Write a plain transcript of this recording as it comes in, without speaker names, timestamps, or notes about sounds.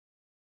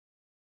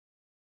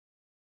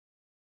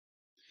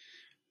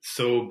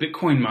So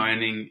Bitcoin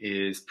mining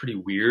is pretty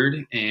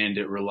weird and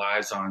it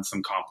relies on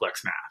some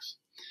complex math.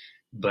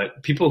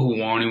 But people who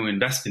want to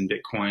invest in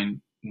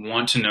Bitcoin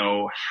want to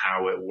know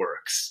how it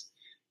works,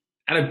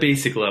 at a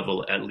basic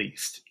level at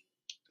least.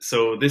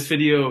 So this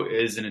video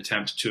is an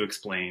attempt to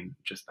explain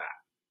just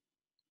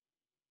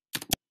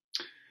that.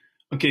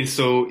 Okay,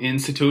 so in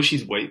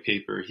Satoshi's white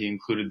paper, he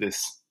included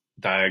this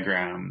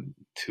diagram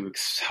to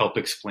help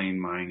explain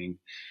mining.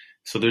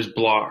 So there's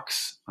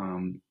blocks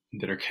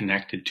that are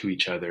connected to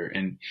each other,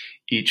 and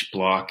each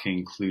block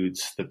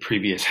includes the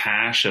previous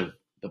hash of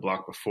the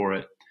block before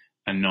it,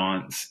 a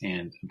nonce,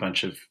 and a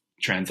bunch of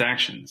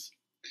transactions.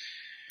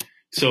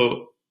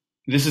 So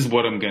this is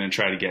what I'm going to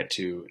try to get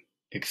to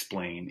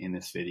explain in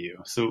this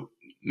video. So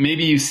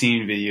maybe you've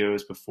seen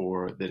videos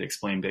before that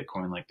explain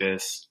Bitcoin like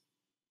this.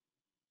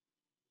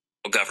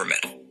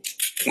 Government.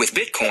 With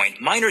Bitcoin,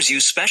 miners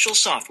use special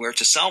software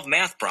to solve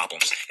math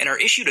problems and are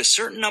issued a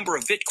certain number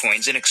of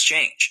Bitcoins in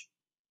exchange.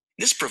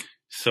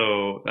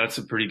 So that's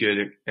a pretty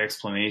good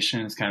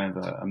explanation. It's kind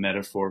of a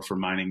metaphor for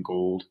mining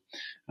gold.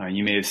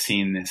 You may have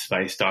seen this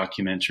Vice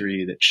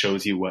documentary that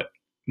shows you what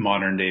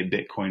modern day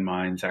Bitcoin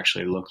mines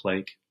actually look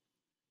like.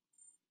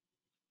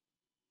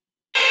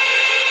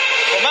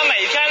 我们每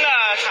天的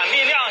产币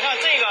量，像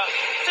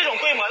这种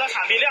规模的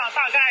产币量，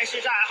大概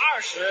是在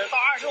20到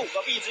25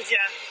个币之间，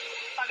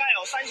大概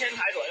有3000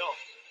台左右。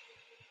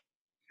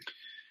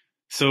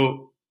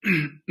 So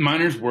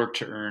miners work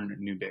to earn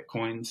new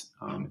Bitcoins,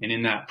 and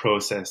in that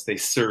process, they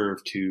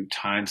serve to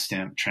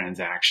timestamp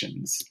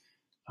transactions,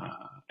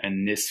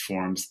 and this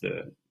forms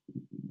the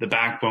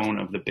backbone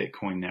of the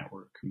Bitcoin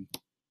network.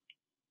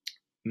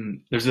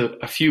 There's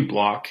a few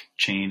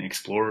blockchain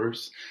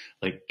explorers,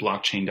 like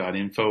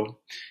blockchain.info,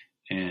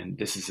 and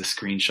this is a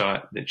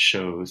screenshot that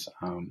shows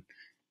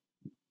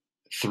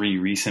 3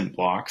 recent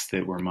blocks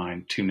that were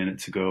mined 2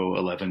 minutes ago,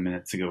 11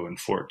 minutes ago, and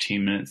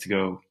 14 minutes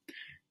ago.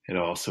 It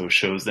also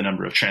shows the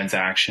number of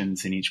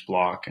transactions in each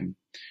block, and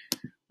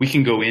we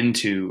can go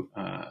into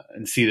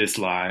and see this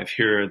live.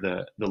 Here are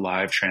the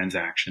live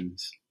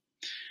transactions.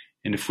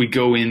 And if we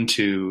go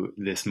into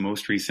this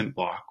most recent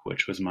block,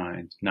 which was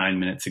mined 9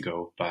 minutes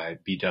ago by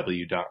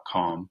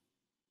bw.com,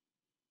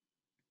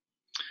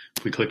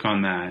 if we click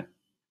on that,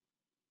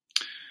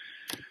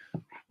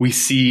 we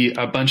see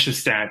a bunch of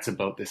stats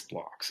about this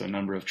block. So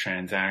number of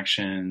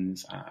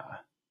transactions,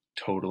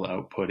 total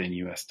output in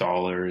US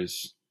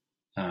dollars,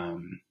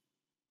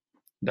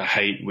 the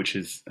height, which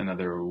is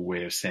another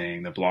way of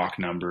saying the block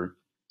number.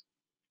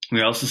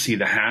 We also see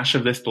the hash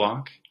of this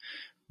block,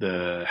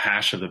 the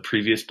hash of the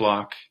previous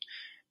block,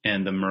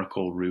 and the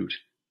Merkle root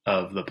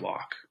of the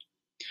block.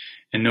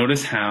 And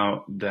notice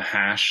how the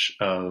hash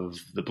of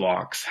the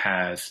blocks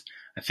has,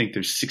 I think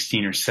there's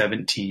 16 or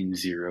 17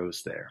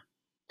 zeros there.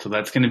 So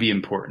that's going to be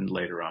important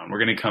later on. We're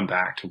going to come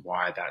back to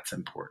why that's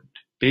important.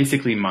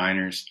 Basically,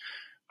 miners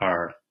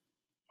are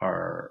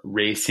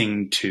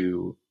racing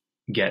to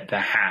get the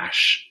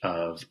hash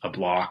of a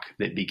block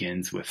that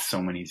begins with so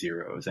many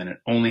zeros, and it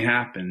only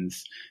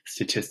happens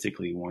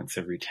statistically once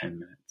every 10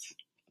 minutes.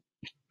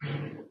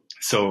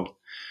 So,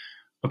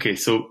 okay,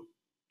 so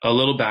a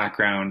little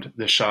background,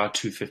 the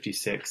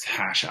SHA-256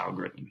 hash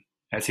algorithm.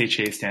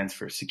 SHA stands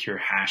for Secure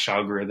Hash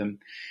Algorithm,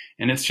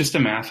 and it's just a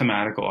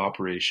mathematical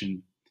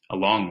operation, a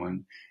long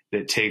one,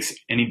 that takes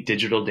any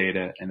digital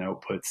data and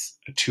outputs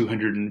a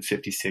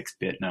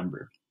 256-bit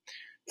number.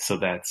 So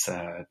that's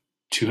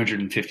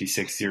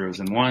 256 zeros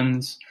and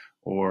ones,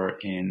 or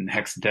in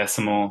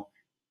hexadecimal,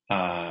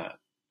 I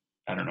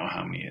don't know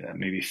how many of that,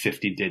 maybe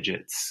 50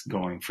 digits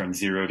going from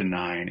 0 to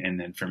 9, and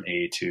then from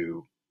A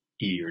to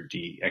E or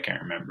D, I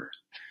can't remember.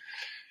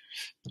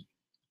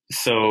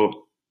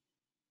 So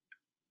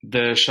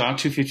the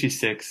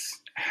SHA-256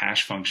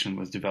 hash function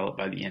was developed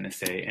by the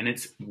NSA, and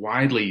it's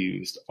widely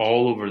used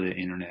all over the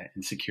internet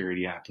in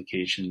security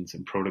applications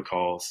and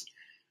protocols.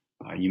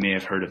 You may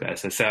have heard of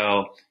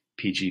SSL,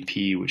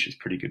 PGP, which is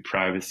pretty good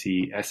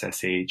privacy,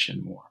 SSH,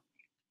 and more.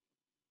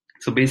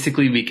 So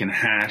basically, we can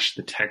hash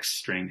the text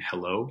string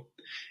hello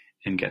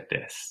and get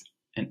this.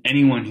 And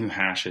anyone who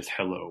hashes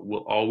hello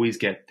will always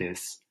get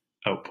this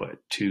output,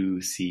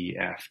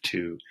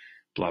 2CF2,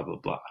 blah, blah,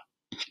 blah.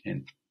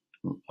 And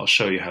I'll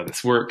show you how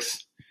this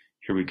works.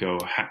 Here we go,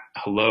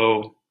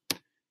 hello,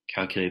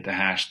 calculate the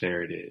hash,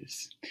 there it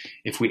is.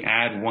 If we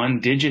add 1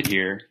 digit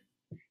here,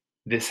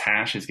 this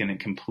hash is going to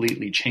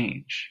completely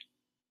change.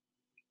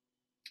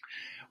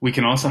 We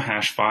can also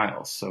hash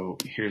files. So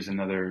here's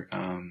another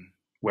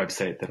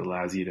website that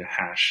allows you to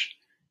hash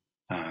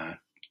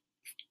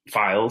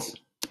files.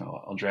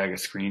 I'll drag a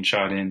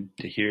screenshot in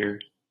to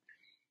here.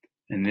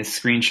 And this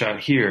screenshot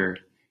here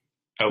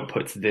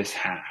outputs this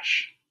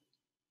hash.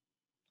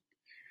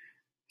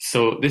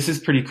 So this is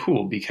pretty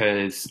cool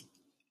because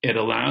it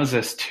allows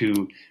us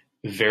to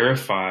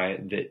verify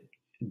that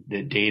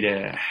the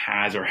data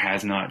has or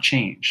has not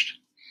changed.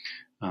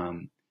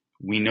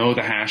 We know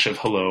the hash of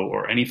hello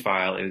or any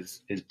file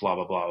is blah,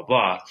 blah, blah, blah,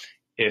 blah.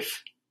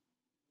 If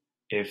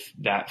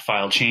that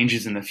file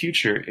changes in the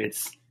future,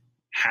 its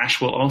hash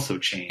will also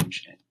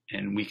change.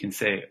 And we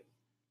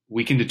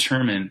can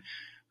determine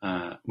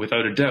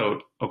without a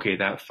doubt, okay,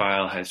 that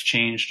file has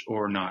changed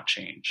or not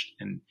changed.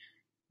 And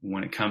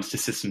when it comes to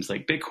systems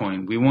like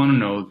Bitcoin, we want to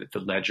know that the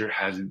ledger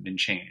hasn't been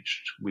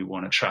changed. We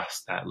want to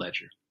trust that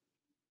ledger.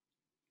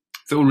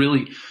 So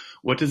really,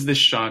 what does this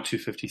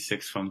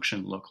SHA-256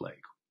 function look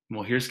like?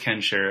 Well, here's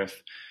Ken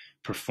Sheriff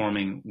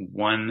performing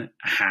one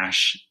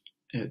hash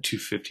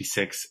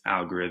 256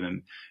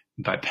 algorithm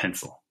by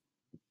pencil.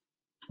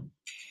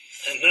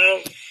 And now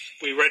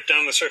we write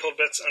down the circled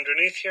bits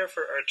underneath here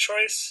for our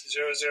choice.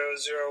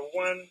 0001,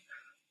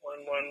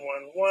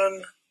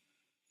 1111,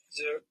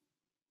 0.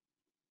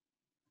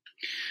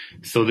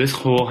 So this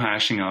whole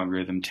hashing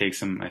algorithm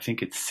takes him, I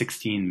think it's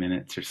 16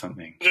 minutes or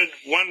something. Did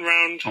one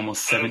round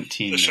almost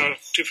 17 of the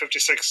minutes.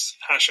 SHA-256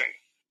 hashing.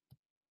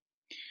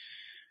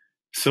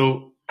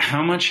 So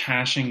how much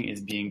hashing is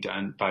being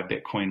done by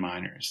Bitcoin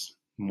miners?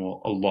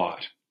 Well, a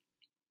lot.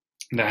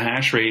 The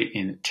hash rate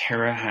in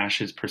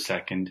terahashes per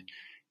second,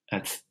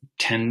 that's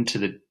 10 to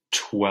the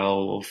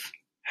 12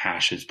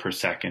 hashes per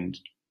second,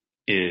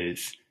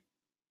 is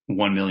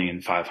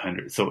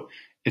 1,500,000. So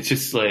it's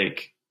just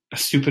like a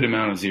stupid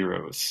amount of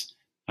zeros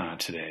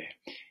today.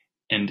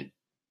 And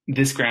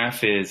this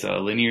graph is a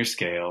linear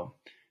scale.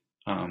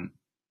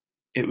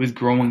 It was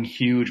growing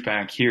huge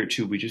back here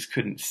too. We just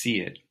couldn't see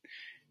it.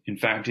 In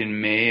fact,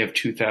 in May of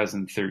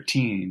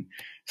 2013,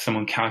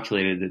 someone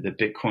calculated that the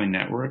Bitcoin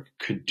network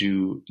could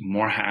do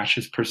more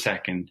hashes per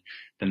second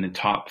than the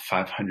top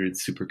 500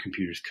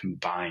 supercomputers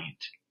combined.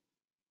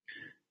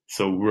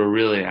 So we're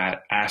really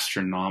at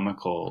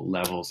astronomical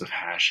levels of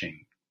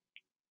hashing.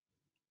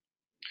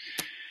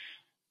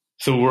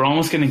 So we're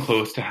almost getting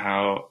close to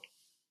how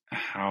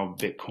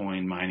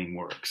Bitcoin mining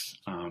works.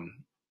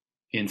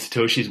 In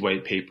Satoshi's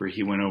white paper,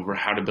 he went over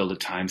how to build a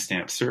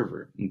timestamp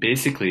server. And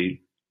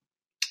basically,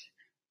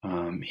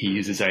 he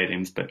uses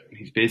items, but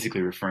he's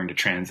basically referring to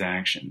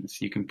transactions.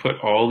 You can put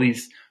all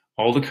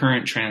the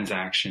current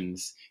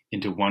transactions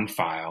into one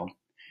file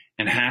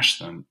and hash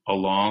them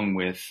along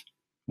with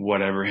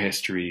whatever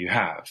history you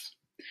have.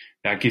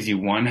 That gives you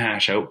one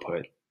hash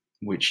output,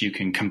 which you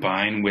can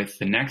combine with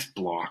the next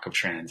block of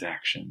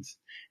transactions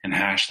and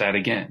hash that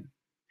again.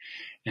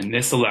 And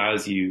this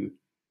allows you,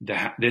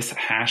 this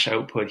hash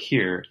output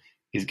here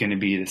is going to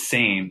be the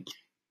same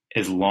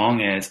as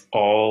long as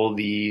all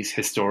these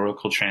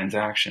historical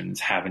transactions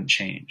haven't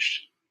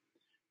changed.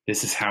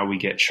 This is how we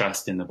get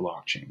trust in the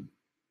blockchain.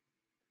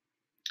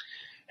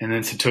 And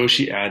then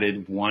Satoshi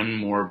added one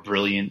more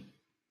brilliant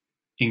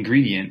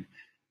ingredient,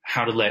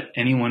 how to let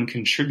anyone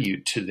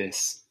contribute to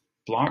this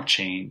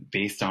blockchain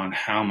based on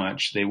how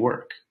much they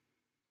work.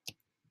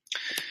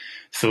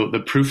 So the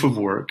proof of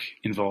work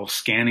involves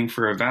scanning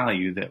for a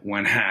value that,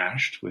 when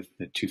hashed with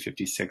the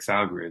 256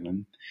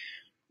 algorithm,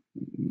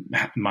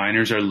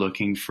 miners are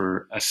looking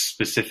for a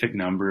specific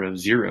number of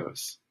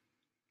zeros.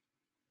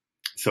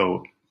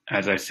 So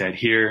as I said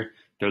here,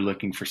 they're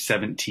looking for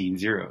 17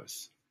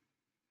 zeros.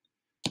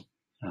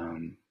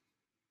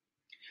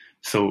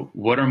 So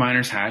what are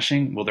miners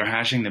hashing? Well, they're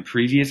hashing the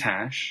previous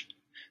hash.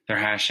 They're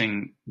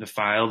hashing the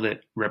file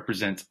that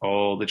represents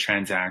all the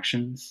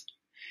transactions,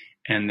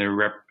 and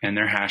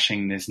they're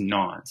hashing this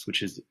nonce,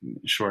 which is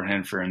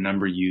shorthand for a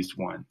number used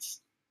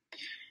once.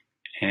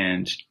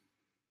 And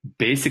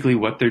basically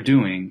what they're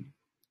doing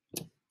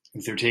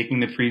is they're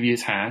taking the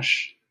previous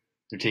hash,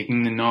 they're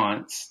taking the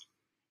nonce,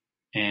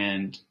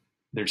 and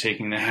they're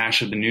taking the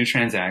hash of the new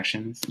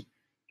transactions.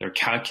 They're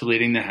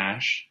calculating the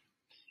hash.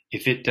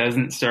 If it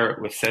doesn't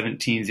start with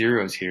 17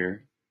 zeros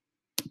here,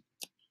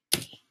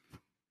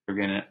 we're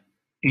going to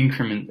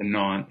increment the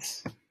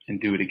nonce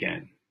and do it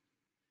again.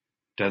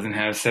 Doesn't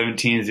have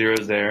 17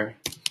 zeros there,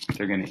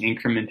 they're going to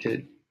increment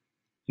it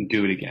and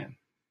do it again.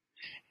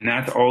 And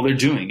that's all they're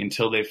doing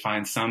until they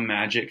find some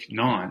magic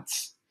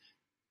nonce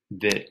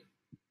that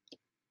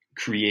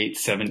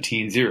creates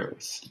 17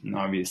 zeros. And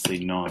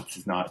obviously nonce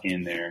is not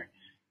in there,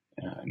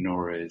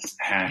 nor is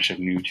hash of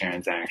new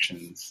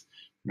transactions,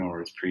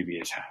 nor is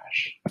previous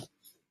hash.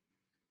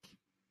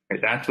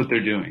 Right, that's what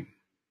they're doing.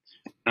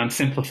 I'm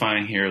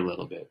simplifying here a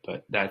little bit,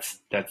 but that's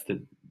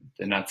the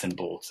nuts and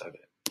bolts of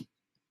it.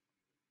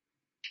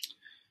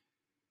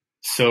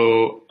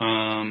 So,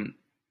 and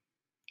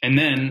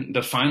then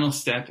the final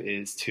step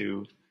is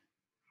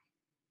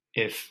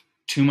if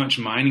too much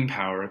mining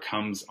power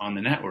comes on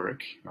the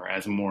network, or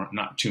as more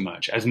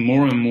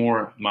and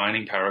more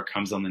mining power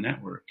comes on the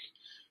network,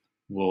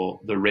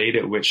 well, the rate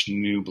at which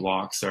new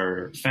blocks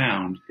are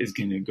found is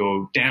going to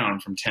go down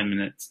from 10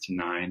 minutes to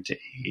 9 to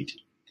 8.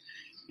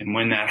 And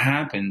when that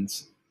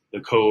happens, the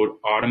code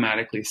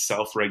automatically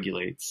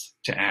self-regulates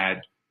to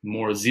add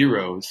more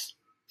zeros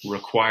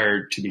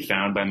required to be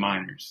found by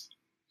miners.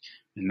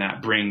 And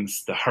that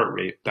brings the heart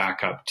rate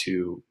back up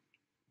to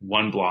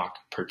 1 block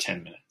per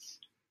 10 minutes.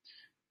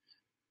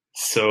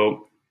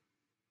 So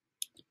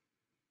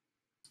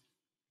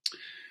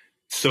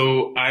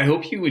I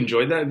hope you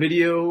enjoyed that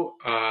video.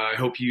 I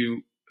hope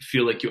you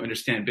feel like you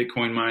understand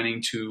Bitcoin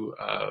mining to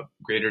a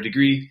greater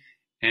degree.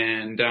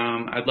 And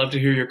I'd love to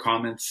hear your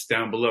comments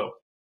down below.